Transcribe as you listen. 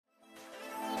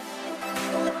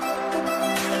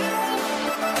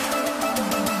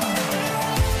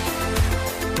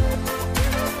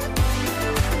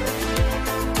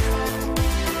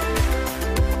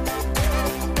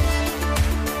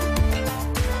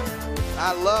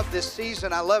I love this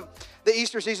season. I love the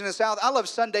Easter season in the South. I love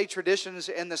Sunday traditions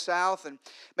in the South. And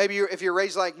maybe if you're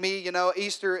raised like me, you know,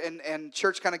 Easter and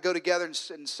church kind of go together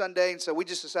in Sunday. And so we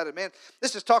just decided, man,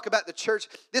 let's just talk about the church.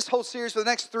 This whole series for the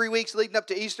next 3 weeks leading up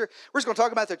to Easter, we're just going to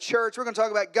talk about the church. We're going to talk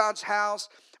about God's house.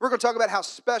 We're going to talk about how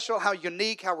special, how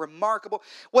unique, how remarkable,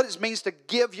 what it means to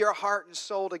give your heart and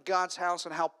soul to God's house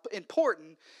and how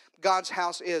important God's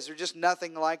house is. There's just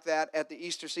nothing like that at the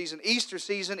Easter season. Easter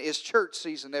season is church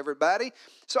season, everybody.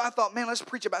 So I thought, man, let's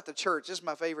preach about the church. This is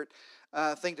my favorite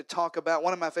thing to talk about.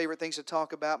 One of my favorite things to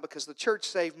talk about because the church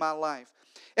saved my life.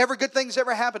 Every good thing that's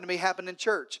ever happened to me happened in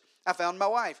church. I found my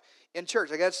wife in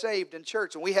church. I got saved in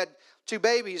church. And we had 2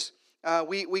 babies.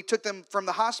 We took them from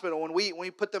the hospital and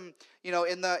we put them, you know,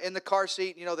 in the car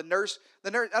seat. You know, the nurse. I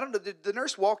don't know. Did the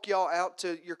nurse walk y'all out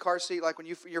to your car seat like when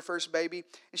your first baby,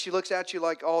 and she looks at you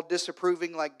like all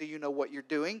disapproving, like, do you know what you're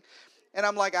doing? And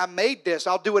I'm like, I made this.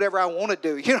 I'll do whatever I want to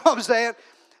do. You know what I'm saying?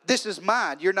 This is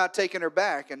mine. You're not taking her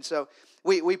back. And so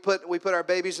we put our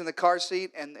babies in the car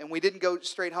seat and we didn't go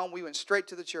straight home. We went straight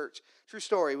to the church. True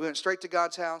story. We went straight to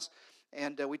God's house.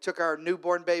 And we took our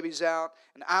newborn babies out.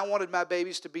 And I wanted my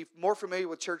babies to be more familiar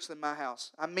with church than my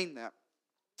house. I mean that.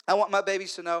 I want my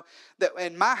babies to know that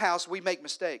in my house we make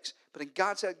mistakes. But in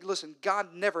God's house, listen,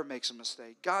 God never makes a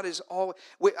mistake. God is always.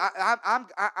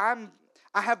 I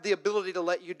have the ability to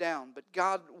let you down, but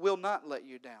God will not let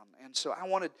you down. And so I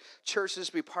wanted churches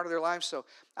to be part of their life. So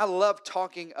I love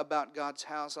talking about God's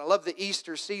house. I love the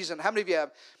Easter season. How many of you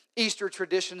have Easter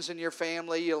traditions in your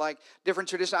family? You like different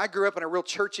traditions? I grew up in a real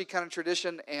churchy kind of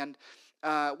tradition, and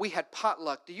we had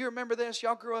potluck. Do you remember this?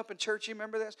 Y'all grew up in church, you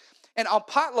remember this? And on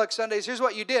potluck Sundays, here's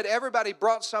what you did. Everybody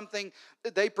brought something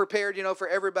that they prepared, you know, for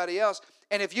everybody else.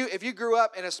 And if you grew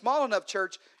up in a small enough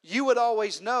church, you would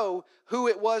always know who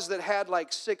it was that had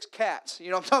like 6 cats.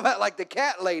 You know what I'm talking about? Like the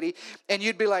cat lady. And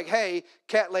you'd be like, hey,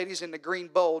 cat lady's in the green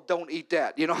bowl. Don't eat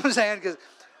that. You know what I'm saying? Because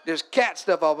there's cat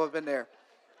stuff all up in there.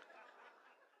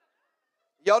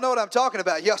 Y'all know what I'm talking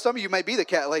about. Yeah, some of you may be the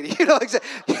cat lady. You know what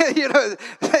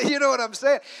I'm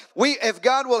saying. If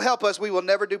God will help us, we will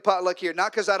never do potluck here.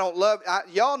 Not because I don't love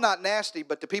y'all. Not nasty,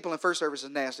 but the people in first service is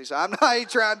nasty. So I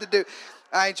ain't trying to do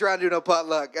no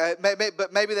potluck.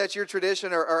 But maybe that's your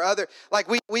tradition or other. Like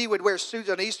we would wear suits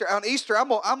on Easter. On Easter, I'm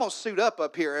gonna suit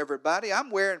up here, everybody.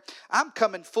 I'm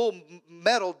coming full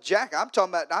metal jacket. I'm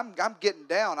talking about. I'm getting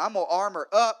down. I'm gonna armor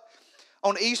up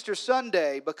on Easter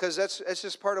Sunday, because that's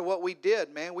just part of what we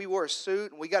did, man. We wore a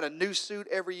suit, and we got a new suit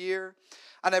every year.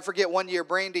 I never forget one year,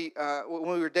 Brandy,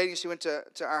 when we were dating, she went to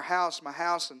my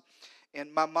house,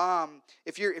 and my mom,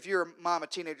 if you're a mom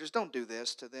of teenagers, don't do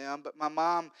this to them, but my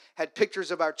mom had pictures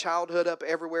of our childhood up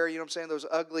everywhere, you know what I'm saying, those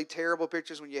ugly, terrible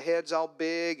pictures when your head's all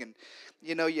big, and,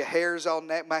 you know, your hair's all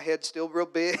my head's still real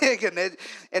big, and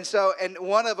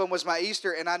one of them was my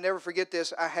Easter, and I never forget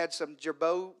this. I had some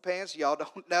Girbaud pants. Y'all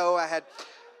don't know. I had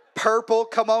purple.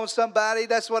 Come on, somebody.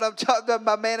 That's what I'm talking about.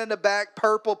 My man in the back,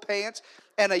 purple pants,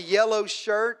 and a yellow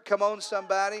shirt. Come on,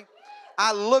 somebody.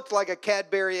 I looked like a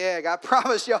Cadbury egg. I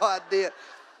promise y'all I did.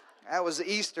 That was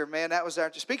Easter, man. That was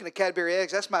our. Speaking of Cadbury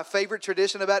eggs, that's my favorite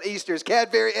tradition about Easter is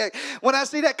Cadbury egg. When I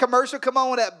see that commercial come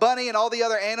on with that bunny and all the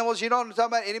other animals, you know what I'm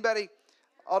talking about? Anybody?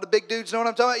 All the big dudes know what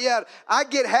I'm talking about? Yeah,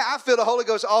 I feel the Holy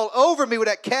Ghost all over me when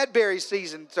that Cadbury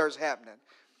season starts happening.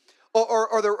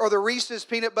 Or the Reese's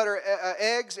peanut butter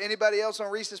eggs. Anybody else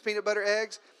on Reese's peanut butter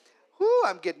eggs? Whoo,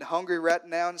 I'm getting hungry right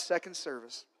now in second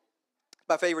service.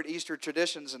 My favorite Easter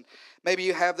traditions, and maybe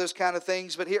you have those kind of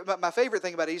things, but my favorite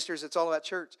thing about Easter is it's all about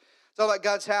church. It's all about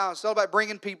God's house. It's all about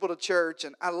bringing people to church,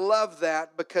 and I love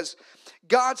that because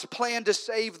God's plan to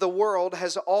save the world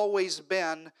has always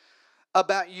been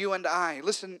about you and I.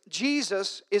 Listen,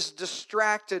 Jesus is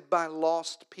distracted by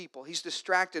lost people. He's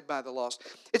distracted by the lost.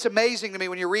 It's amazing to me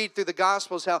when you read through the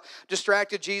Gospels how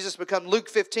distracted Jesus becomes. Luke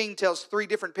 15 tells 3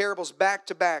 different parables back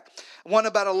to back. One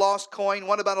about a lost coin,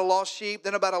 one about a lost sheep,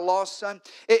 then about a lost son.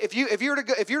 If you were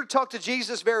to talk to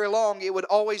Jesus very long, it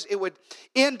would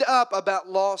end up about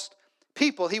lost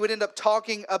people. He would end up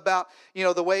talking about, you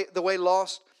know, the way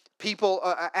lost people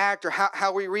act, or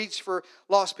how we reach for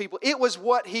lost people. It was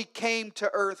what he came to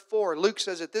earth for. Luke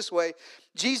says it this way.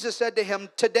 Jesus said to him,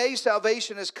 today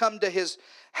salvation has come to his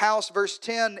house. Verse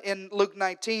 10 in Luke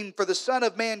 19, for the Son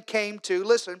of Man came to,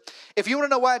 listen, if you want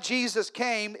to know why Jesus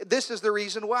came, this is the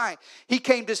reason why. He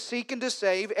came to seek and to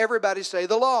save, everybody say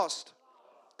the lost.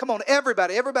 Come on,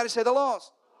 everybody say the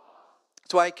lost.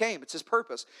 That's why he came. It's his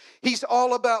purpose. He's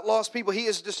all about lost people. He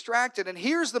is distracted. And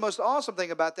here's the most awesome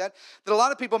thing about that a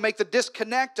lot of people make the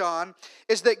disconnect on,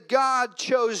 is that God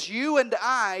chose you and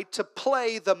I to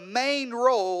play the main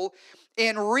role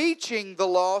in reaching the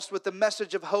lost with the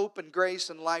message of hope and grace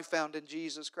and life found in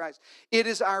Jesus Christ. It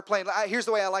is our plan. Here's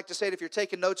the way I like to say it. If you're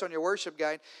taking notes on your worship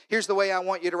guide, here's the way I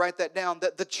want you to write that down.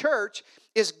 That the church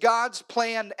is God's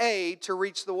plan A to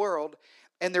reach the world,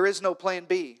 and there is no plan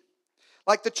B.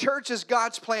 Like the church is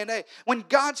God's plan A. When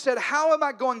God said, how am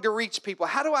I going to reach people?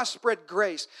 How do I spread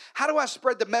grace? How do I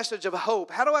spread the message of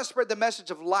hope? How do I spread the message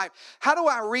of life? How do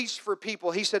I reach for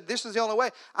people? He said, this is the only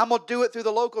way. I'm going to do it through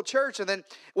the local church. And then,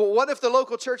 well, what if the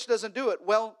local church doesn't do it?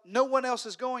 Well, no one else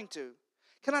is going to.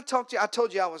 Can I talk to you? I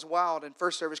told you I was wild in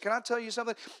first service. Can I tell you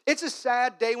something? It's a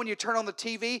sad day when you turn on the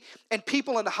TV and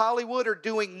people in Hollywood are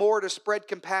doing more to spread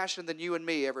compassion than you and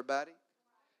me, everybody.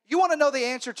 You want to know the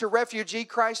answer to refugee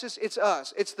crisis? It's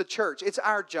us. It's the church. It's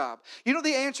our job. You know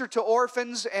the answer to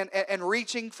orphans and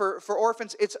reaching for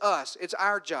orphans? It's us. It's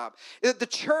our job. The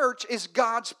church is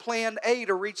God's plan A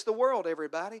to reach the world,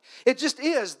 everybody. It just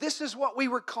is. This is what we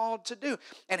were called to do.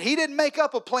 And He didn't make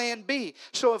up a plan B.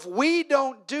 So if we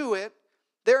don't do it,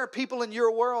 there are people in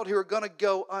your world who are going to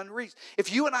go unreached.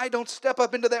 If you and I don't step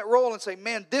up into that role and say,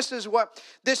 man, this is what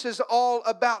this is all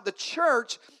about. The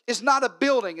church is not a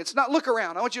building. It's not, look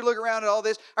around. I want you to look around at all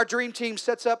this. Our dream team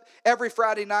sets up every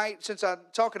Friday night. Since I'm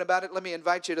talking about it, let me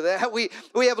invite you to that. We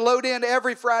have load in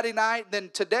every Friday night. Then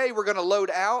today we're going to load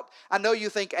out. I know you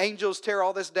think angels tear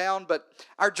all this down, but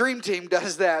our dream team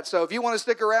does that. So if you want to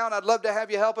stick around, I'd love to have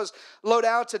you help us load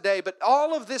out today. But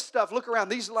all of this stuff, look around,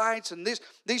 these lights and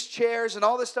these chairs and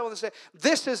all this stuff.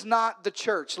 This is not the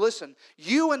church. Listen,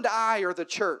 you and I are the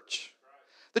church.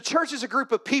 The church is a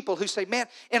group of people who say, man,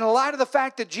 in light of the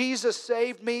fact that Jesus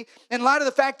saved me, in light of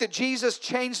the fact that Jesus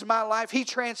changed my life, He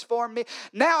transformed me,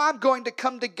 now I'm going to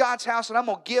come to God's house and I'm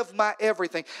going to give my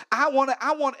everything. I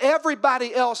want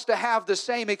everybody else to have the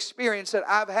same experience that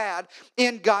I've had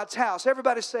in God's house.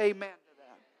 Everybody say amen to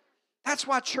that. That's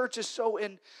why church is so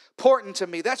important to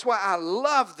me. That's why I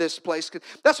love this place.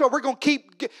 That's why we're going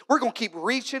to keep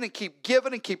reaching and keep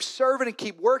giving and keep serving and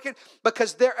keep working,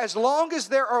 because as long as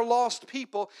there are lost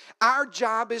people, our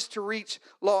job is to reach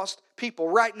lost people.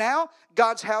 Right now,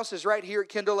 God's house is right here at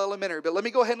Kendall Elementary. But let me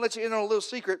go ahead and let you in on a little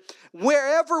secret.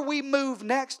 Wherever we move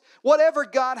next, whatever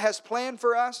God has planned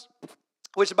for us,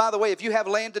 which, by the way, if you have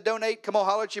land to donate, come on,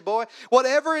 holler at your boy.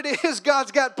 Whatever it is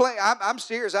God's got planned, I'm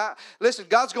serious. Listen,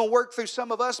 God's going to work through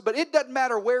some of us, but it doesn't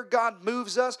matter where God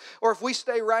moves us or if we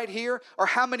stay right here or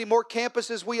how many more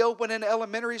campuses we open in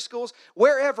elementary schools.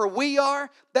 Wherever we are,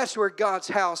 that's where God's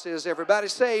house is, everybody.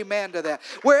 Say amen to that.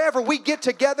 Wherever we get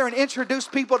together and introduce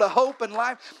people to hope and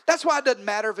life, that's why it doesn't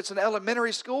matter if it's an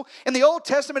elementary school. In the Old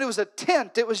Testament, it was a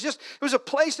tent. It was a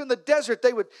place in the desert.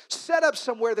 They would set up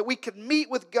somewhere that we could meet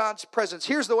with God's presence.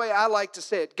 Here's the way I like to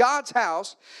say it. God's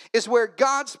house is where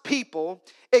God's people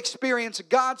experience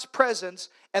God's presence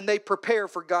and they prepare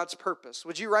for God's purpose.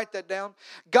 Would you write that down?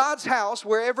 God's house,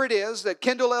 wherever it is, at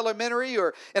Kendall Elementary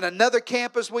or in another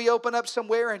campus we open up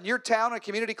somewhere in your town, a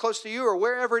community close to you, or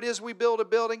wherever it is we build a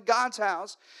building, God's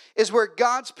house is where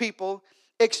God's people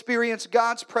experience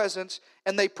God's presence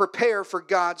and they prepare for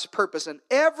God's purpose. And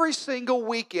every single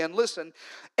weekend, listen,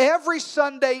 every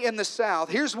Sunday in the South,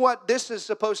 here's what this is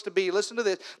supposed to be. Listen to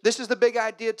this. This is the big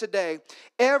idea today.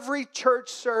 Every church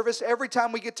service, every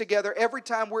time we get together, every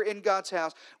time we're in God's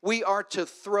house, we are to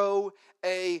throw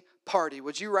a party.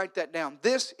 Would you write that down?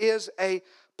 This is a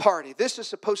party. This is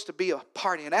supposed to be a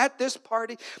party. And at this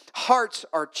party, hearts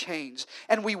are changed.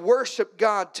 And we worship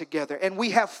God together. And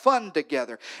we have fun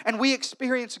together. And we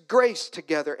experience grace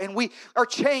together. And we are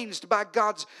changed by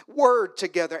God's word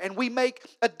together. And we make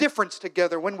a difference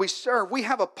together when we serve. We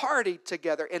have a party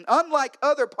together. And unlike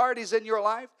other parties in your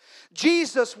life,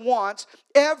 Jesus wants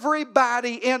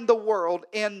everybody in the world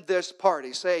in this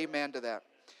party. Say amen to that.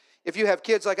 If you have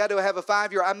kids like I do, I have a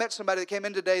 5-year-old. I met somebody that came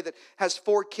in today that has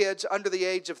 4 kids under the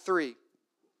age of 3.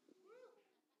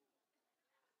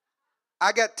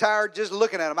 I got tired just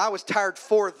looking at them. I was tired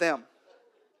for them.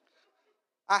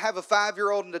 I have a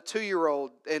 5-year-old and a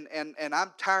 2-year-old, and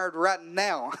I'm tired right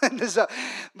now. So,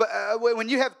 but when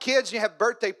you have kids, you have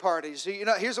birthday parties. You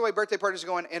know, here's the way birthday parties are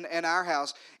going in our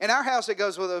house. In our house, it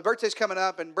goes, well, the birthday's coming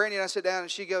up, and Brandy and I sit down,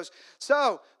 and she goes,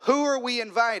 so who are we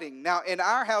inviting? Now, in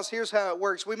our house, here's how it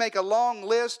works. We make a long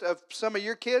list of some of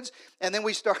your kids, and then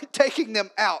we start taking them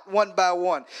out one by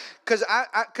one.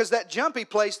 Because that jumpy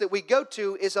place that we go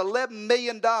to is $11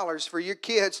 million for your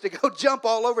kids to go jump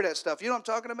all over that stuff. You know what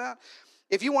I'm talking about?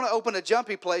 If you want to open a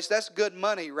jumpy place, that's good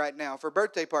money right now for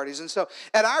birthday parties. And so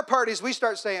at our parties, we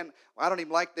start saying, well, I don't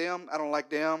even like them. I don't like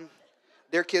them.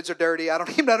 Their kids are dirty. I don't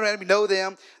even know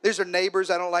them. These are neighbors.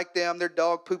 I don't like them. Their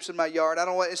dog poops in my yard. I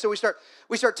don't want. And so we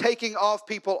start taking off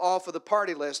people off of the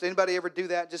party list. Anybody ever do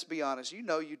that? Just be honest. You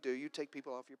know you do. You take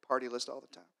people off your party list all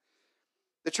the time.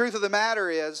 The truth of the matter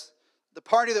is, the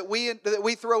party that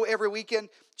we throw every weekend,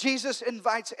 Jesus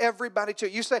invites everybody to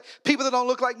it. You say, people that don't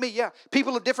look like me, yeah.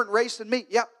 People of different race than me,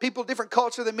 yeah. People of different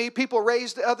culture than me, people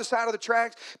raised the other side of the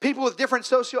tracks, people with different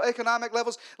socioeconomic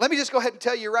levels. Let me just go ahead and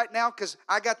tell you right now, because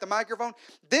I got the microphone,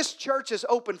 this church is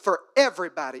open for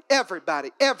everybody, everybody,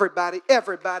 everybody,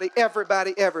 everybody,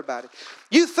 everybody, everybody.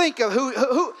 You think of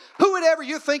whoever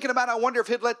you're thinking about, I wonder if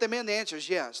he'd let them in. The answer is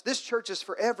yes. This church is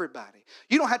for everybody.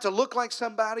 You don't have to look like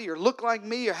somebody or look like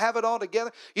me or have it all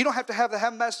together. You don't have to have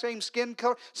that same skin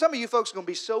color. Some of you folks are going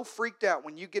to be so freaked out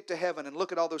when you get to heaven and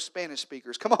look at all those Spanish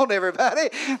speakers. Come on, everybody.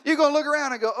 You're going to look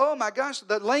around and go, oh my gosh,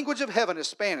 the language of heaven is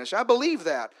Spanish. I believe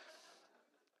that.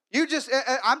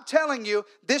 I'm telling you,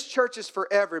 this church is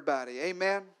for everybody.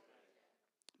 Amen.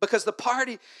 Because the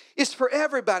party is for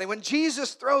everybody. When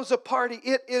Jesus throws a party,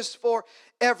 it is for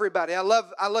everybody. I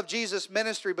love Jesus'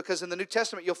 ministry because in the New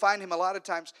Testament, you'll find him a lot of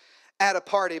times at a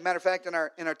party. Matter of fact, in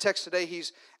our text today,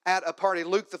 he's at a party.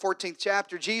 Luke, the 14th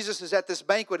chapter, Jesus is at this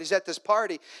banquet. He's at this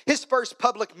party. His first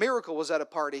public miracle was at a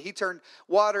party. He turned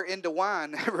water into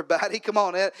wine. Everybody, come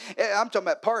on. I'm talking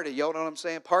about party. Y'all know what I'm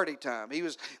saying? Party time.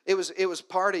 It was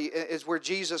party is where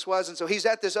Jesus was. And so he's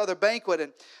at this other banquet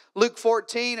in Luke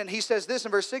 14, and he says this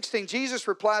in verse 16. Jesus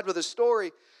replied with a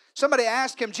story. Somebody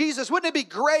asked him, Jesus, wouldn't it be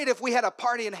great if we had a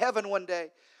party in heaven one day?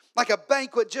 Like a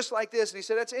banquet just like this. And he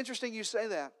said, that's interesting you say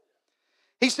that.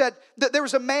 He said that there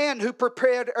was a man who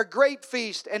prepared a great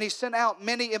feast and he sent out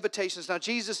many invitations. Now,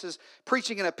 Jesus is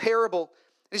preaching in a parable.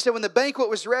 And he said when the banquet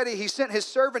was ready, he sent his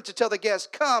servant to tell the guests,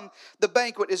 come, the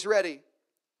banquet is ready.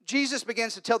 Jesus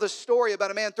begins to tell this story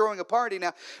about a man throwing a party.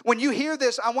 Now, when you hear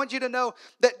this, I want you to know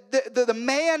that the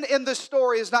man in the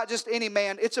story is not just any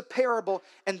man. It's a parable,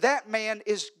 and that man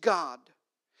is God.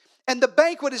 And the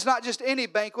banquet is not just any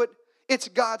banquet. It's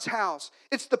God's house.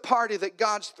 It's the party that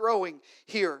God's throwing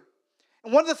here.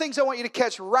 And one of the things I want you to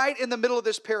catch right in the middle of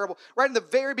this parable, right in the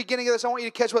very beginning of this, I want you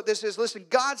to catch what this is. Listen,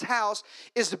 God's house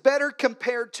is better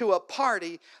compared to a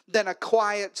party than a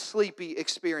quiet, sleepy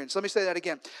experience. Let me say that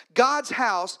again. God's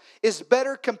house is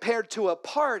better compared to a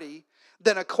party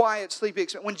than a quiet, sleepy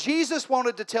experience. When Jesus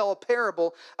wanted to tell a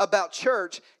parable about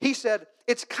church, he said,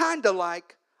 it's kind of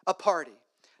like a party.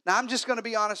 Now, I'm just going to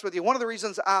be honest with you. One of the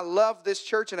reasons I love this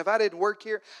church, and if I didn't work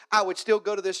here, I would still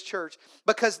go to this church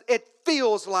because it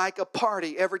feels like a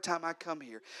party every time I come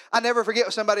here. I never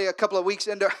forget somebody a couple of weeks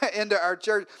into our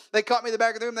church, they caught me in the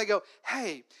back of the room. They go,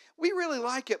 hey, we really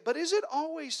like it, but is it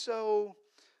always so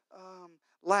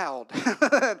loud?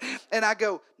 And I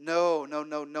go, no,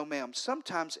 ma'am.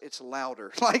 Sometimes it's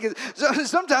louder.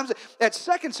 Sometimes at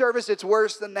second service, it's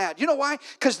worse than that. You know why?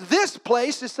 Because this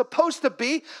place is supposed to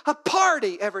be a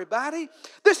party, everybody.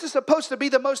 This is supposed to be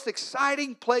the most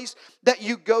exciting place that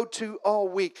you go to all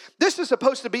week. This is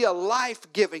supposed to be a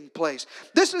life-giving place.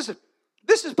 This is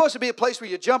supposed to be a place where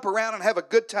you jump around and have a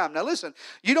good time. Now listen,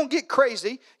 you don't get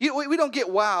crazy. We don't get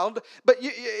wild, but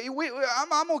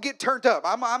I'm going to get turned up.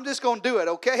 I'm just going to do it,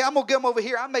 okay? I'm going to come over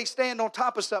here. I may stand on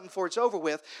top of something before it's over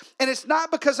with. And it's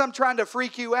not because I'm trying to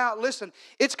freak you out. Listen,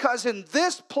 it's because in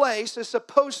this place is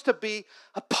supposed to be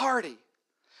a party.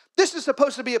 This is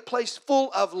supposed to be a place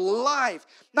full of life,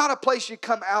 not a place you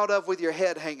come out of with your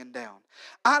head hanging down.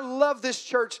 I love this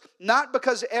church not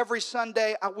because every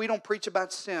Sunday we don't preach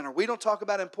about sin or we don't talk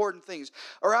about important things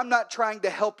or I'm not trying to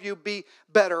help you be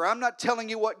better. I'm not telling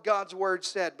you what God's word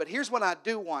said, but here's what I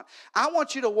do want. I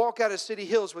want you to walk out of City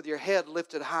Hills with your head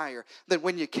lifted higher than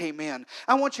when you came in.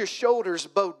 I want your shoulders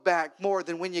bowed back more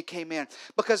than when you came in,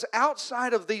 because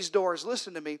outside of these doors,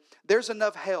 listen to me, there's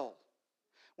enough hell.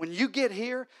 When you get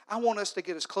here, I want us to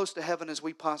get as close to heaven as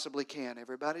we possibly can.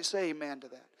 Everybody say amen to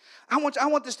that. I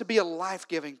want this to be a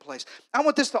life-giving place. I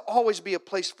want this to always be a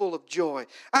place full of joy.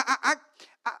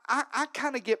 I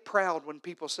kind of get proud when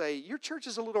people say, your church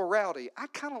is a little rowdy. I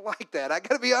kind of like that. I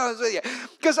got to be honest with you.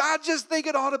 Because I just think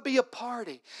it ought to be a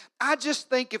party. I just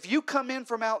think if you come in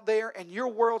from out there and your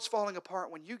world's falling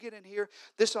apart, when you get in here,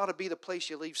 this ought to be the place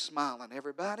you leave smiling,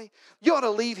 everybody. You ought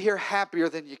to leave here happier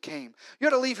than you came. You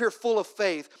ought to leave here full of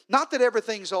faith. Not that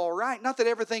everything's all right. Not that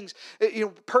everything's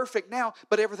perfect now,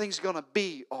 but everything's going to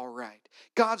be all right.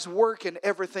 God's working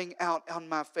everything out on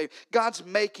my favor. God's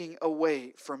making a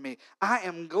way for me. I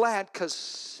am glad because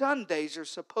Sundays are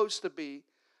supposed to be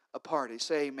a party.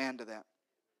 Say amen to that.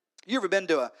 You ever been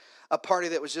to a party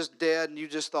that was just dead and you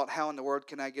just thought, how in the world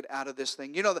can I get out of this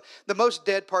thing? You know, the most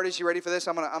dead parties, you ready for this?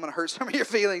 I'm gonna hurt some of your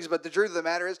feelings, but the truth of the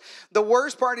matter is the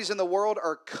worst parties in the world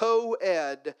are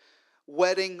co-ed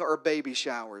wedding or baby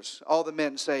showers. All the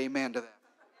men say amen to that.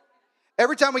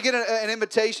 Every time we get an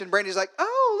invitation, Brandy's like,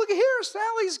 oh, look at here,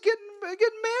 Sally's getting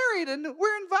getting married and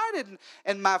we're invited.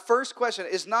 And my first question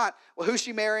is not, well, who's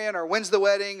she marrying or when's the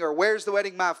wedding or where's the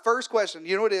wedding? My first question,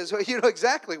 you know what it is? You know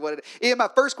exactly what it is. My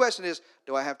first question is,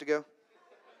 do I have to go?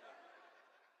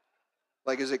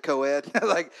 Like, is it co-ed?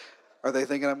 Like, are they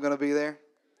thinking I'm going to be there?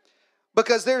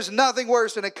 Because there's nothing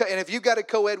worse than and if you've got a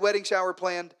co-ed wedding shower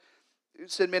planned,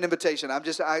 send me an invitation.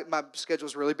 My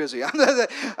schedule's really busy.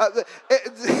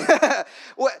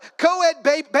 Co-ed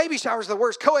baby showers are the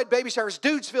worst. Co-ed baby showers,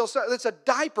 dudes feel so, it's a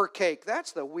diaper cake.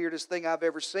 That's the weirdest thing I've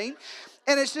ever seen.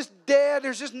 And it's just dead.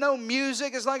 There's just no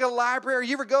music. It's like a library.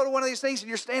 You ever go to one of these things and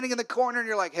you're standing in the corner and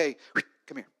you're like, hey,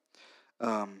 come here.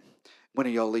 When are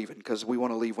y'all leaving? Because we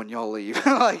want to leave when y'all leave.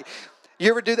 Like, you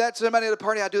ever do that to somebody at a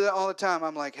party? I do that all the time.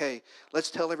 I'm like, hey,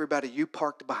 let's tell everybody you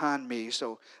parked behind me.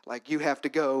 So, like, you have to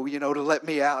go, to let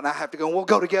me out. And I have to go. And we'll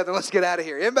go together. Let's get out of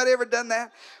here. Anybody ever done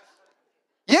that?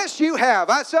 Yes, you have.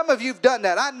 Some of you have done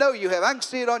that. I know you have. I can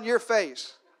see it on your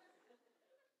face.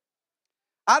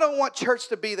 I don't want church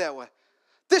to be that way.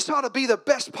 This ought to be the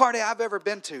best party I've ever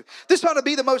been to. This ought to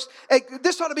be the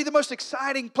most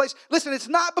exciting place. Listen, it's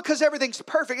not because everything's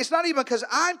perfect. It's not even because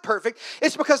I'm perfect.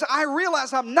 It's because I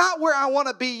realize I'm not where I want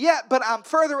to be yet, but I'm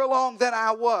further along than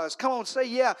I was. Come on, say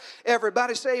yeah.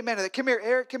 Everybody say amen. Come here,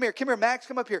 Eric. Come here, Max.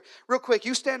 Come up here real quick.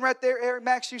 You stand right there, Eric.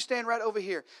 Max, you stand right over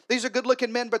here. These are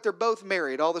good-looking men, but they're both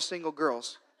married, all the single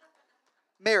girls.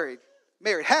 Married,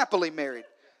 happily married.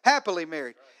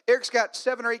 Eric's got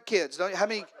 7 or 8 kids. Don't you? How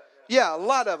many? Yeah, a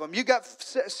lot of them. You got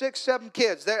 6, 7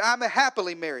 kids. I'm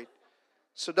happily married.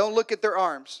 So don't look at their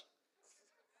arms.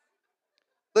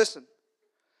 Listen,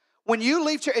 when you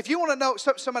leave church, if you want to know,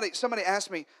 somebody asked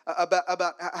me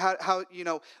about how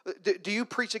do you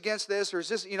preach against this, or is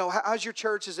this, how's your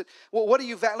church? Is it, well, what do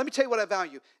you value? Let me tell you what I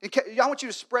value. I want you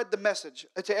to spread the message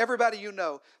to everybody you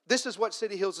know. This is what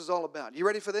City Hills is all about. You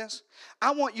ready for this?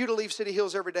 I want you to leave City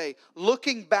Hills every day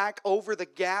looking back over the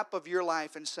gap of your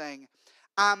life and saying,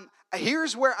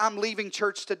 here's where I'm leaving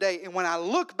church today. And when I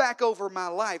look back over my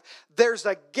life, there's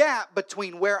a gap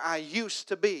between where I used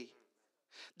to be.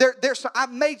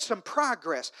 I've made some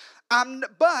progress.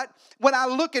 But when I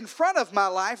look in front of my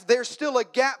life, there's still a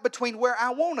gap between where I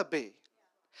want to be.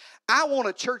 I want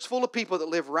a church full of people that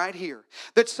live right here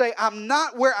that say, I'm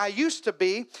not where I used to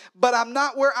be, but I'm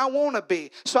not where I want to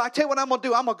be. So I tell you what I'm going to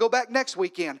do. I'm going to go back next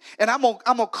weekend, and I'm going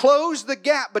to close the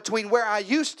gap between where I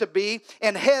used to be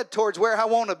and head towards where I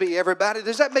want to be. Everybody,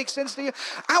 does that make sense to you?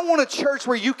 I want a church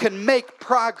where you can make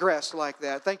progress like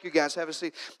that. Thank you, guys. Have a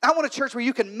seat. I want a church where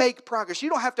you can make progress. You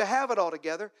don't have to have it all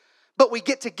together, but we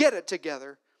get it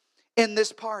together in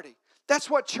this party. That's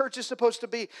what church is supposed to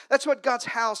be. That's what God's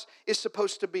house is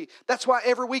supposed to be. That's why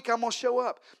every week I'm going to show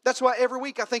up. That's why every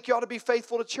week I think you ought to be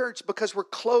faithful to church, because we're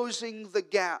closing the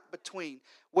gap between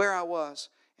where I was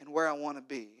and where I want to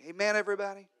be. Amen,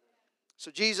 everybody?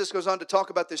 So Jesus goes on to talk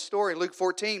about this story in Luke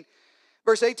 14.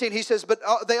 Verse 18, he says, but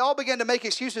they all began to make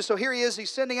excuses. So here he is,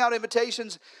 he's sending out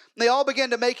invitations. They all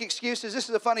began to make excuses. This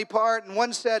is the funny part. And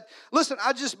one said, listen,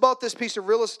 I just bought this piece of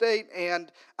real estate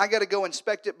and I got to go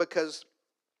inspect it, because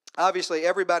obviously,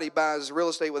 everybody buys real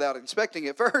estate without inspecting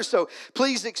it first, so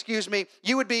please excuse me.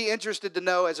 You would be interested to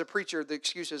know, as a preacher, the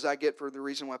excuses I get for the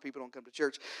reason why people don't come to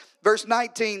church. Verse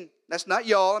 19, that's not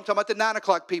y'all. I'm talking about the 9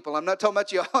 o'clock people. I'm not talking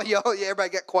about y'all. Y'all, yeah, everybody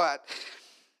get quiet.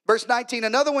 Verse 19,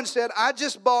 another one said, I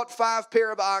just bought 5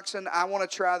 pair of oxen. I want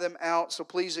to try them out, so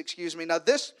please excuse me. Now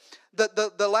this,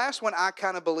 the last one I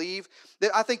kind of believe.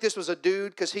 I think this was a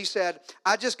dude, because he said,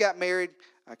 I just got married.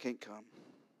 I can't come.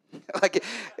 Like,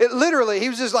 it literally, he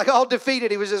was just like all defeated.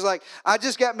 He was just like, I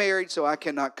just got married, so I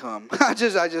cannot come. I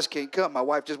just can't come. My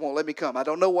wife just won't let me come. I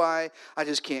don't know why. I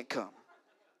just can't come.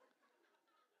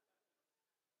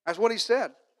 That's what he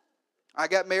said. I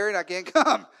got married. I can't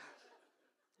come.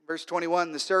 Verse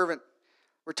 21, the servant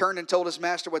returned and told his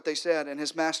master what they said, and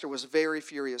his master was very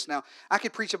furious. Now, I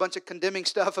could preach a bunch of condemning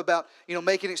stuff about,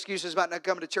 making excuses about not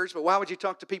coming to church, but why would you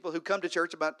talk to people who come to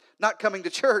church about not coming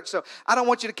to church? So I don't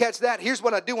want you to catch that. Here's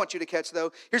what I do want you to catch,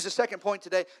 though. Here's the second point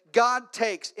today. God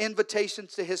takes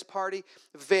invitations to his party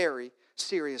very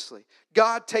seriously.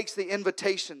 God takes the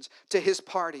invitations to his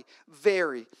party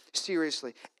very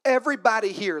seriously.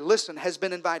 Everybody here, listen, has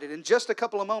been invited. In just a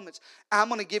couple of moments, I'm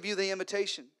going to give you the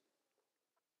invitation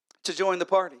to join the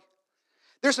party.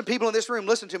 There's some people in this room,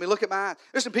 listen to me, look at my eyes.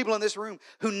 There's some people in this room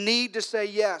who need to say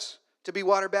yes to be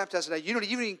water baptized today. You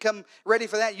didn't even come ready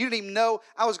for that. You didn't even know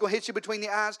I was going to hit you between the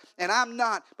eyes, and I'm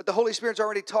not, but the Holy Spirit's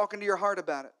already talking to your heart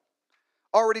about it.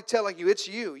 Already telling you, it's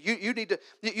you. You need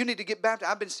to get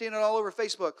baptized. I've been seeing it all over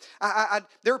Facebook.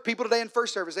 There were people today in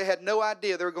first service, they had no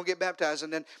idea they were going to get baptized,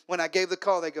 and then when I gave the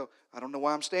call, they go, I don't know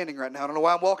why I'm standing right now. I don't know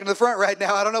why I'm walking to the front right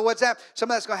now. I don't know what's happening.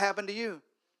 Some of that's going to happen to you.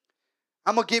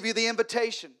 I'm going to give you the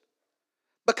invitation.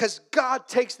 Because God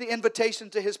takes the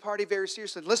invitation to His party very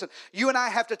seriously. Listen, you and I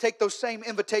have to take those same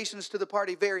invitations to the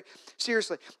party very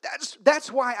seriously.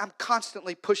 That's why I'm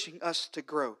constantly pushing us to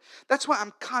grow. That's why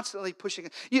I'm constantly pushing.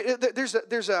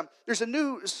 There's a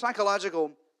new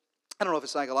psychological, I don't know if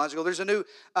it's psychological. There's a new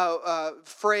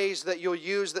phrase that you'll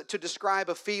use to describe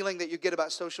a feeling that you get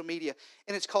about social media,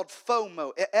 and it's called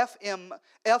FOMO.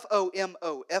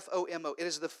 F-O-M-O. F-O-M-O. It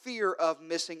is the fear of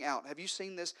missing out. Have you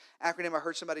seen this acronym? I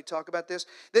heard somebody talk about this.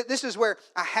 This is where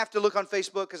I have to look on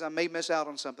Facebook because I may miss out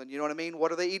on something. You know what I mean?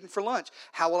 What are they eating for lunch?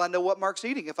 How will I know what Mark's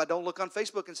eating if I don't look on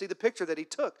Facebook and see the picture that he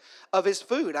took of his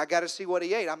food? I got to see what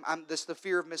he ate. This is the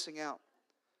fear of missing out.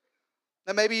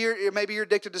 Now maybe you're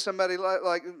addicted to somebody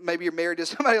like maybe you're married to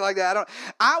somebody like that.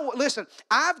 Listen,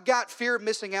 I've got fear of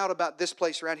missing out about this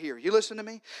place right here. You listen to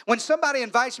me? When somebody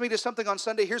invites me to something on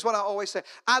Sunday, here's what I always say.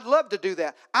 I'd love to do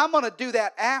that. I'm going to do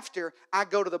that after I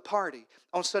go to the party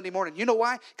on Sunday morning. You know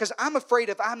why? Because I'm afraid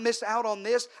if I miss out on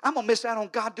this, I'm going to miss out on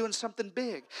God doing something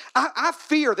big. I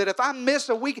fear that if I miss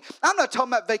a week, I'm not talking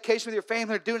about vacation with your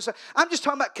family or doing something. I'm just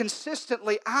talking about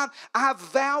consistently. I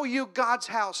value God's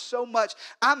house so much.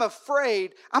 I'm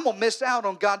afraid I'm going to miss out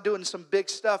on God doing some big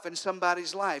stuff in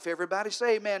somebody's life. Everybody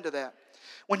say amen to that.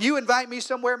 When you invite me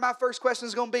somewhere, my first question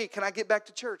is going to be, can I get back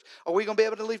to church? Are we going to be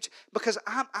able to leave? Because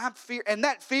I'm fear, and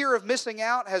that fear of missing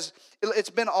out it's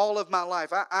been all of my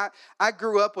life. I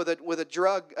grew up with a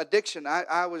drug addiction. I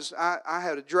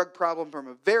had a drug problem from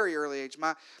a very early age.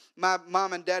 My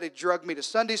mom and daddy drugged me to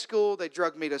Sunday school. They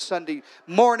drugged me to Sunday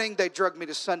morning. They drugged me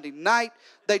to Sunday night.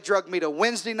 They drugged me to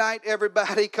Wednesday night.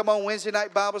 Everybody, come on, Wednesday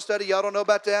night Bible study. Y'all don't know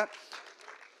about that?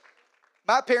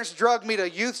 My parents drugged me to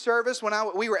youth service when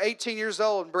we were 18 years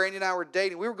old and Brandy and I were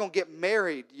dating. We were going to get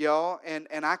married, y'all, and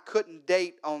I couldn't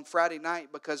date on Friday night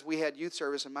because we had youth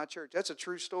service in my church. That's a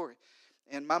true story.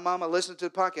 And my mama listened to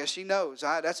the podcast. She knows.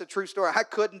 That's a true story. I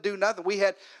couldn't do nothing.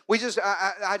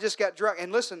 I just got drugged.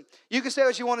 And listen, you can say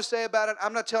what you want to say about it.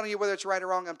 I'm not telling you whether it's right or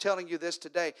wrong. I'm telling you this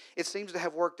today. It seems to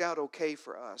have worked out okay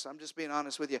for us. I'm just being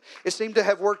honest with you. It seemed to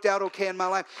have worked out okay in my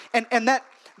life. And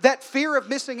that fear of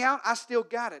missing out, I still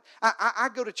got it. I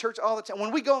go to church all the time.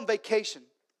 When we go on vacation,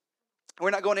 we're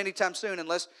not going anytime soon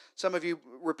unless some of you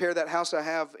repair that house I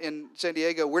have in San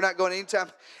Diego. We're not going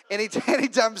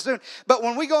anytime soon. But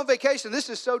when we go on vacation, this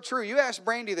is so true. You ask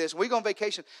Brandy this. When we go on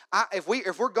vacation, if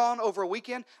we're gone over a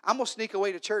weekend, I'm going to sneak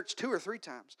away to church 2 or 3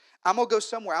 times. I'm going to go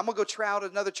somewhere. I'm going to go try out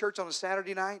another church on a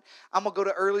Saturday night. I'm going to go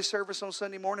to early service on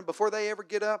Sunday morning. Before they ever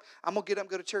get up, I'm going to get up and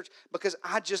go to church because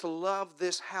I just love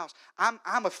this house.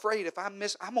 I'm afraid if I'm going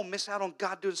to miss out on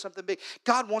God doing something big.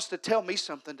 God wants to tell me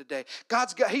something today.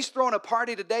 He's throwing a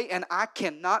party today, and I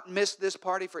cannot miss this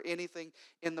party for anything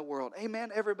in the world.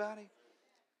 Amen, everybody?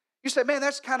 You say, man,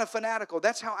 that's kind of fanatical.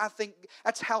 That's how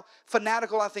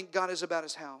fanatical I think God is about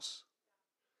His house.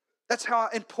 That's how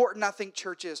important I think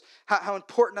church is, how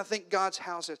important I think God's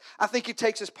house is. I think He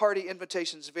takes His party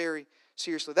invitations very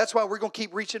seriously. That's why we're going to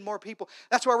keep reaching more people.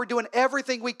 That's why we're doing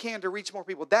everything we can to reach more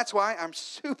people. That's why I'm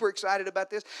super excited about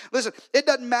this. Listen, it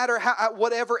doesn't matter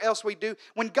whatever else we do.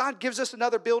 When God gives us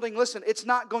another building, listen, it's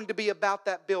not going to be about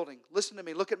that building. Listen to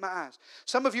me. Look at my eyes.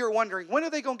 Some of you are wondering, when are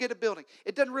they going to get a building?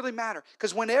 It doesn't really matter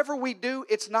because whenever we do,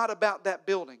 it's not about that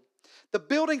building. The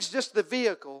building's just the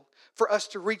vehicle for us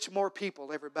to reach more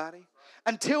people, everybody.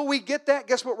 Until we get that,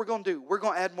 guess what we're going to do? We're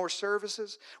going to add more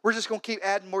services. We're just going to keep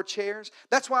adding more chairs.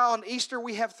 That's why on Easter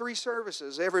we have 3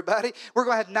 services, everybody. We're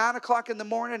going to have 9 o'clock in the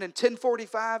morning and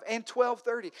 10:45 and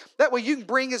 12:30. That way you can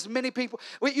bring as many people.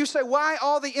 You say, why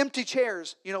all the empty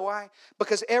chairs? You know why?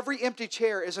 Because every empty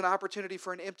chair is an opportunity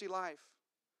for an empty life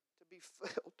to be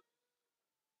filled.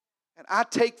 And I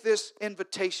take this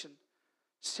invitation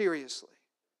seriously.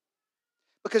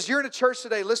 Because you're in a church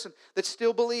today, listen, that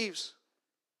still believes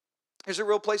there's a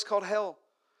real place called hell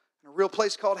and a real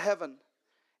place called heaven.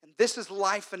 And this is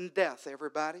life and death,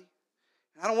 everybody.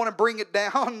 And I don't want to bring it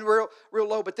down real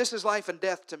low, but this is life and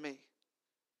death to me.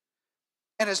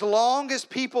 And as long as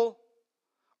people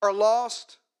are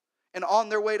lost and on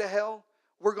their way to hell,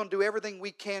 we're going to do everything we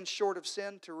can short of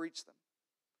sin to reach them.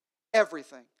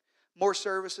 Everything. More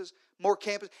services, more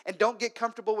campus. And don't get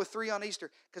comfortable with 3 on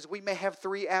Easter because we may have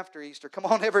 3 after Easter. Come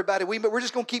on, everybody. We're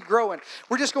just going to keep growing.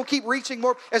 We're just going to keep reaching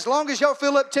more. As long as y'all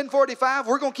fill up 10:45,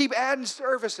 we're going to keep adding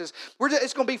services.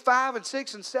 It's going to be 5 and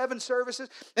 6 and 7 services.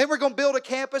 Then we're going to build a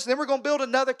campus. Then we're going to build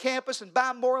another campus and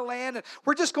buy more land. And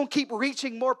we're just going to keep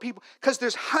reaching more people because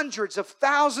there's hundreds of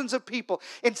thousands of people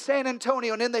in San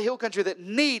Antonio and in the Hill Country that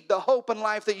need the hope and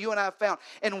life that you and I have found.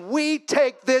 And we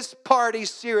take this party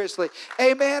seriously.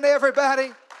 Amen,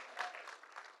 everybody?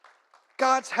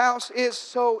 God's house is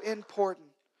so important.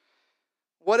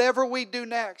 Whatever we do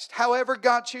next, however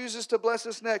God chooses to bless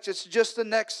us next, it's just the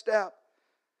next step.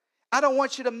 I don't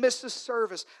want you to miss a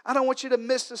service. I don't want you to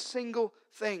miss a single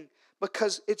thing,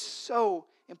 because it's so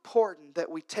important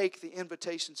that we take the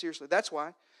invitation seriously. That's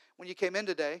why when you came in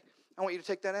today, I want you to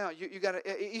take that out. You got an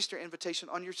Easter invitation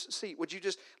on your seat. Would you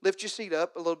just lift your seat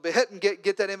up a little bit and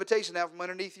get that invitation out from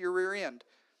underneath your rear end?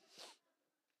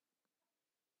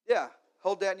 Yeah,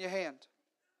 hold that in your hand.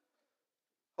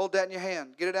 Hold that in your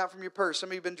hand. Get it out from your purse. Some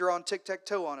of you have been drawing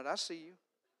tic-tac-toe on it. I see you.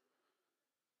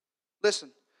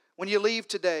 Listen, when you leave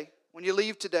today,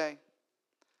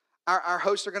 our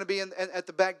hosts are going to be at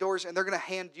the back doors, and they're going to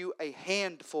hand you a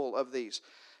handful of these.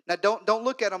 Now, don't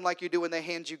look at them like you do when they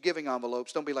hand you giving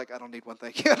envelopes. Don't be like, I don't need one,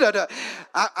 thank you. No.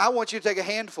 I want you to take a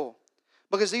handful,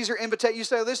 because these are invitations. You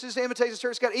say, oh, this is the invitation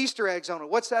church. It's got Easter eggs on it.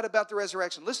 What's that about the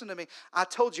resurrection? Listen to me. I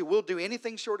told you we'll do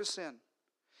anything short of sin.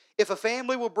 If a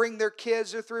family will bring their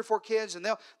kids, their 3 or 4 kids, and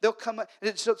they'll come,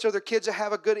 so their kids will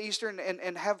have a good Easter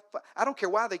and have fun. I don't care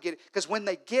why they get it, because when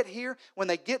they get here, when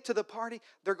they get to the party,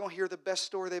 they're going to hear the best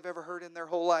story they've ever heard in their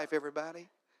whole life, everybody.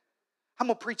 I'm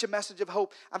going to preach a message of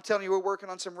hope. I'm telling you, we're working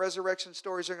on some resurrection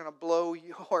stories that are going to blow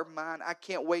your mind. I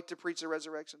can't wait to preach the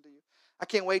resurrection to you. I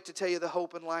can't wait to tell you the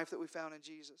hope and life that we found in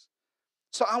Jesus.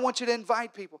 So I want you to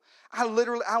invite people. I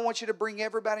want you to bring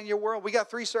everybody in your world. We got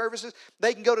 3 services.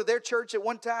 They can go to their church at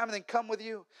one time and then come with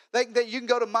you. You can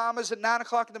go to Mama's at 9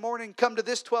 o'clock in the morning and come to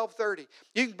this 12:30.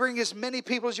 You can bring as many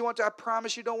people as you want to. I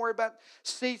promise you, don't worry about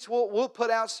seats. We'll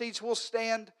put out seats. We'll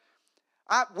stand.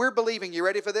 We're believing. You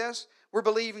ready for this? We're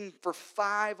believing for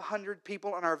 500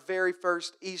 people on our very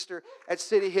first Easter at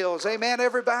City Hills. Amen,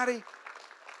 everybody?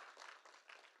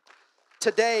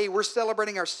 Today, we're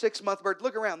celebrating our 6-month birthday.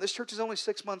 Look around. This church is only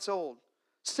 6 months old.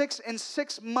 6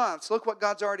 months. Look what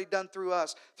God's already done through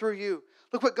us, through you.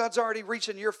 Look what God's already reached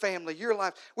in your family, your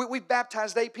life. We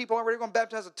baptized 8 people already. We're going to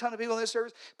baptize a ton of people in this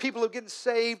service. People are getting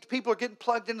saved. People are getting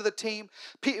plugged into the team.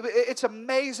 It's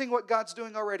amazing what God's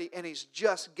doing already, and He's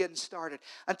just getting started.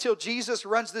 Until Jesus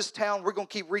runs this town, we're going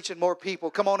to keep reaching more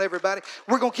people. Come on, everybody.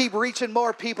 We're going to keep reaching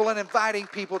more people and inviting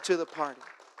people to the party.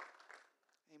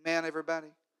 Amen, everybody.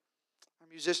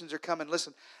 Musicians are coming.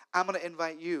 Listen, I'm going to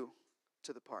invite you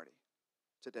to the party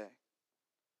today.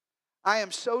 I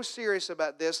am so serious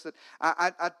about this that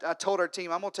I told our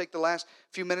team, I'm going to take the last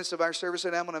few minutes of our service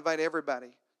and I'm going to invite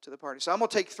everybody to the party. So I'm going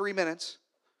to take 3 minutes,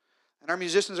 and our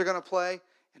musicians are going to play.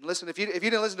 And listen, if you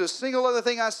didn't listen to a single other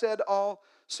thing I said all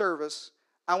service,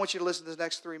 I want you to listen to the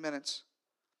next 3 minutes.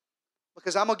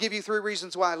 Because I'm going to give you 3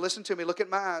 reasons why. Listen to me. Look at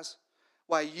my eyes.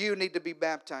 Why you need to be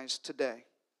baptized today.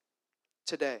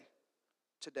 Today.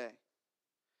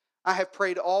 I have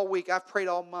prayed all week. I've prayed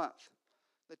all month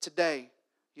that today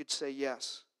you'd say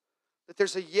yes. That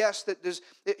there's a yes that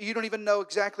you don't even know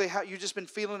exactly how. You've just been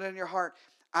feeling it in your heart.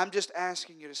 I'm just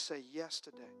asking you to say yes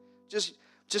today. Just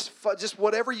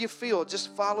whatever you feel.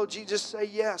 Just follow Jesus. Just say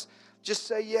yes. Just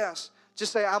say yes.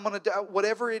 Just say, I'm going to do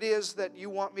whatever it is that you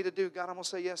want me to do. God, I'm going to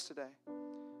say yes today.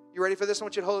 You ready for this? I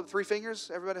want you to hold up 3 fingers.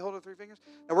 Everybody hold up 3 fingers.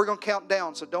 Now we're going to count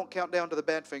down, so don't count down to the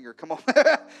bad finger. Come on.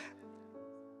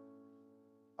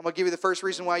 I'm going to give you the first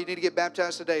reason why you need to get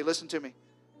baptized today. Listen to me.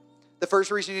 The first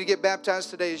reason you need to get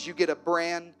baptized today is you get a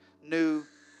brand new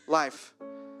life.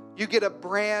 You get a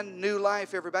brand new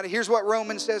life, everybody. Here's what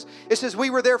Romans says. It says, we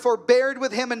were therefore buried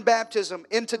with Him in baptism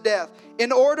into death,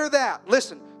 in order that,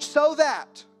 listen, so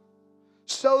that,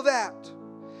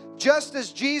 just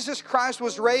as Jesus Christ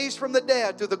was raised from the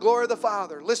dead through the glory of the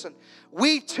Father, listen,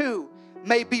 we too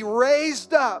may be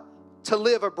raised up to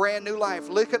live a brand new life.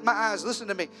 Look at my eyes. Listen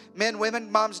to me. Men,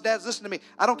 women, moms, dads, listen to me.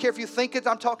 I don't care if you think it.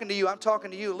 I'm talking to you. I'm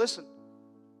talking to you. Listen.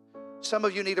 Some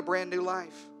of you need a brand new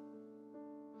life.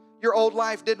 Your old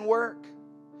life didn't work.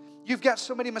 You've got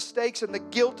so many mistakes and the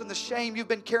guilt and the shame you've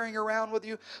been carrying around with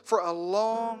you for a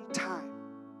long time.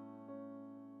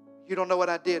 You don't know what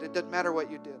I did. It doesn't matter what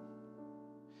you did.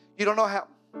 You don't know how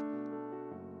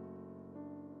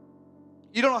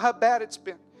bad it's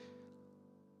been.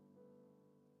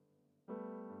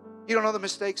 You don't know the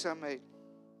mistakes I made.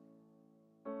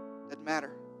 Doesn't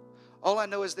matter. All I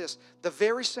know is this. The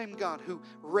very same God who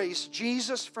raised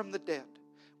Jesus from the dead,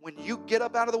 when you get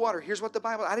up out of the water, here's what the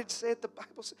Bible, I didn't say it, the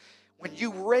Bible said, when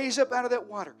you raise up out of that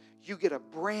water, you get a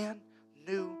brand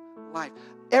new life.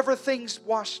 Everything's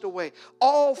washed away.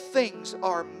 All things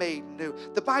are made new.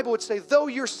 The Bible would say, though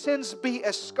your sins be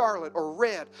as scarlet or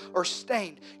red or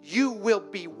stained, you will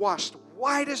be washed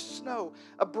white as snow.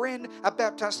 I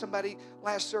baptized somebody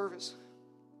last service.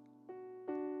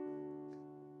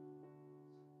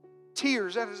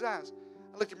 Tears out of his eyes.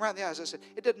 I looked him right in the eyes. I said,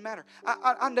 it doesn't matter.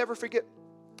 I'll never forget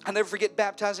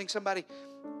baptizing somebody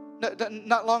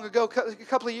Not long ago, a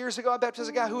couple of years ago, I baptized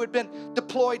a guy who had been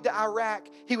deployed to Iraq.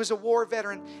 He was a war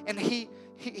veteran, and he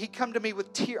come to me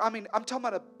with tears. I mean, I'm talking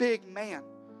about a big man.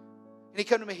 And he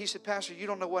come to me, he said, Pastor, you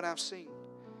don't know what I've seen.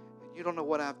 And you don't know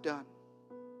what I've done.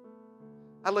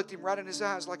 I looked him right in his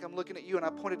eyes like I'm looking at you, and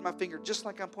I pointed my finger just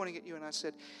like I'm pointing at you, and I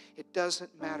said, it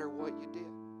doesn't matter what you did.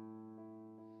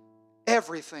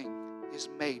 Everything is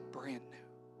made brand new.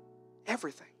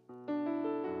 Everything.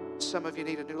 Some of you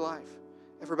need a new life.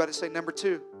 Everybody say number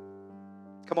 2.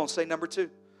 Come on, say number 2.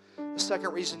 The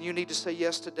second reason you need to say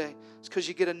yes today is because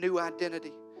you get a new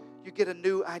identity. You get a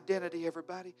new identity,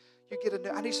 everybody. You get a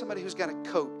new. I need somebody who's got a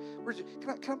coat.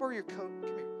 Can I borrow your coat?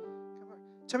 Come here.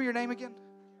 Tell me your name again.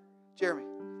 Jeremy.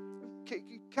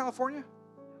 California?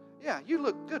 Yeah, you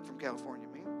look good from California,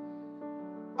 man.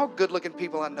 All good-looking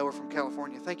people I know are from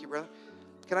California. Thank you, brother.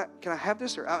 Can I have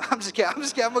this? Or I'm just kidding.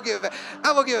 I'm gonna give it back.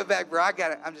 I'm gonna give it back, bro. I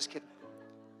got it. I'm just kidding.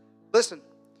 Listen.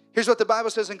 Here's what the Bible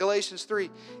says in Galatians 3.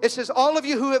 It says, all of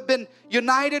you who have been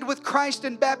united with Christ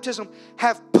in baptism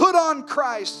have put on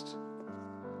Christ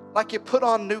like you put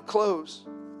on new clothes.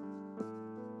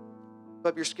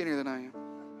 But you're skinnier than I am.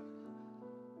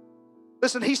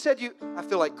 Listen, he said you... I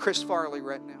feel like Chris Farley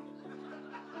right now.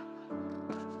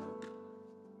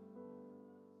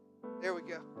 There we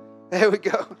go. There we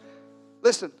go.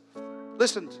 Listen.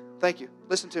 Thank you.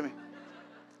 Listen to me.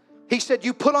 He said,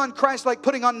 you put on Christ like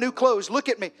putting on new clothes. Look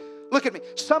at me.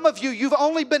 Some of you, you've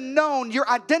only been known, you're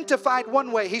identified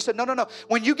one way. He said, no.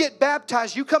 When you get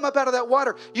baptized, you come up out of that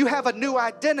water, you have a new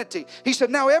identity. He said,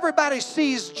 now everybody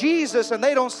sees Jesus and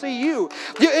they don't see you.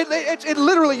 It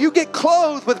literally, you get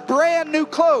clothed with brand new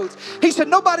clothes. He said,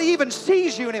 nobody even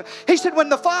sees you anymore. He said, when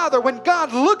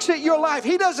God looks at your life,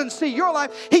 He doesn't see your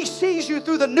life. He sees you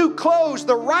through the new clothes.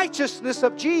 The righteousness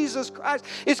of Jesus Christ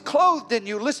is clothed in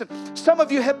you. Listen, some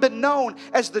of you have been known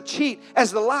as the cheat,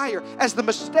 as the liar, as the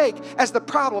mistake, as the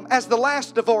problem, as the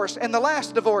last divorce, and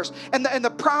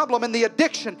the problem and the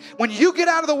addiction. When you get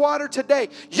out of the water today,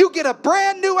 you get a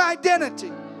brand new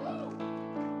identity.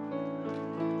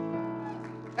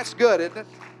 That's good, isn't it?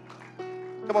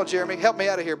 Come on, Jeremy, help me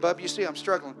out of here, bub. You see I'm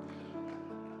struggling.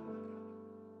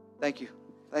 Thank you,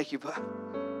 bub.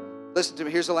 Listen to me.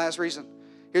 Here's the last reason.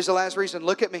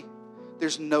 Look at me.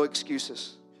 There's no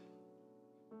excuses.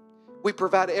 We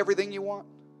provide everything you want.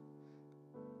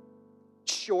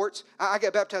 Shorts. I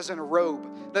got baptized in a robe.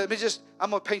 I'm going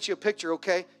to paint you a picture,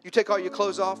 okay? You take all your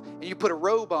clothes off and you put a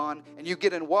robe on and you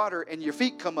get in water and your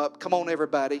feet come up. Come on,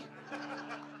 everybody.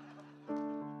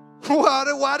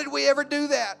 Why did we ever do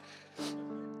that?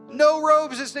 No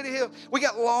robes at City Hill. We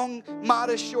got long,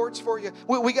 modest shorts for you.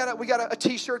 We got a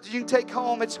t-shirt that you can take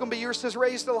home. It's going to be yours. Says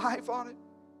Raised to Life on it.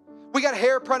 We got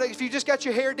hair products. If you just got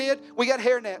your hair did, we got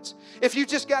hair nets. If you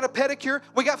just got a pedicure,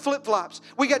 we got flip-flops.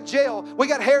 We got gel. We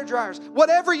got hair dryers.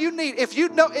 Whatever you need. If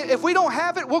we don't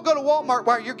have it, we'll go to Walmart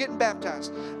while you're getting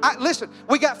baptized. Listen,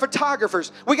 we got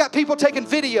photographers. We got people taking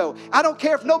video. I don't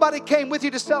care if nobody came with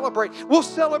you to celebrate. We'll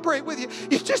celebrate with you.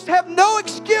 You just have no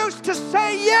excuse to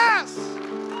say yes.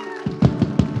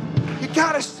 You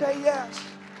got to say yes.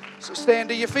 So stand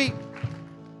to your feet.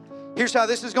 Here's how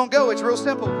this is going to go. It's real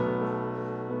simple.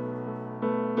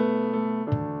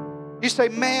 You say,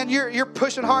 man, you're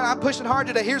pushing hard. I'm pushing hard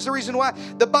today. Here's the reason why.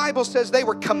 The Bible says they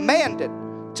were commanded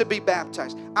to be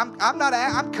baptized.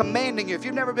 I'm commanding you. If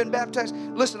you've never been baptized,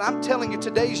 listen, I'm telling you,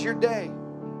 today's your day.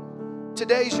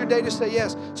 Today's your day to say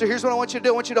yes. So here's what I want you to do.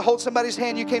 I want you to hold somebody's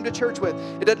hand you came to church with.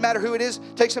 It doesn't matter who it is.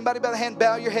 Take somebody by the hand,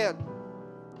 bow your head.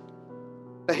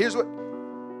 Now here's what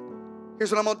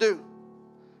I'm going to do.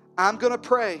 I'm going to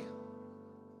pray,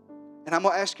 and I'm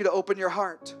going to ask you to open your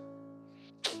heart.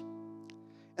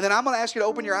 And then I'm going to ask you to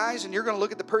open your eyes, and you're going to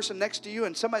look at the person next to you,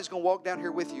 and somebody's going to walk down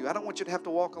here with you. I don't want you to have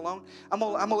to walk alone. I'm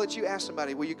going to let you ask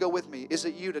somebody, will you go with me? Is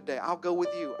it you today? I'll go with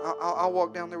you. I'll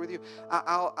walk down there with you.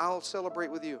 I'll celebrate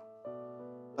with you.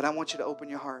 But I want you to open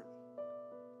your heart.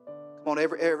 Come on,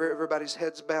 everybody's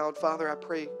heads bowed. Father, I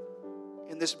pray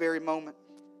in this very moment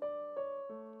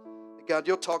that, God,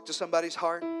 you'll talk to somebody's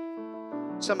heart,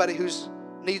 somebody who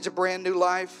needs a brand new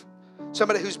life,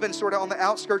 somebody who's been sort of on the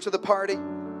outskirts of the party,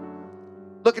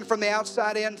 looking from the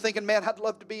outside in, thinking, man, I'd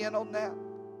love to be in on that.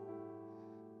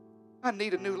 I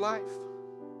need a new life.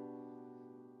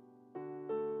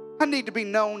 I need to be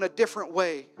known a different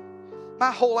way. My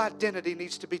whole identity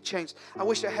needs to be changed. I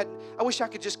wish I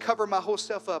could just cover my whole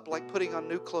self up like putting on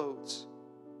new clothes.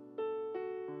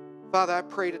 Father, I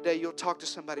pray today you'll talk to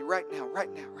somebody right now.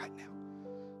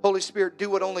 Holy Spirit, do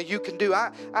what only you can do.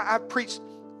 I preached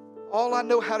all I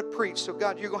know how to preach, so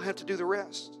God, you're going to have to do the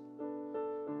rest.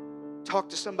 Talk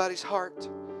to somebody's heart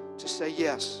to say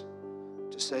yes,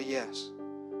 to say yes,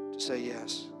 to say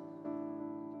yes.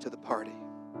 to the party.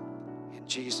 In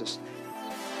Jesus' name.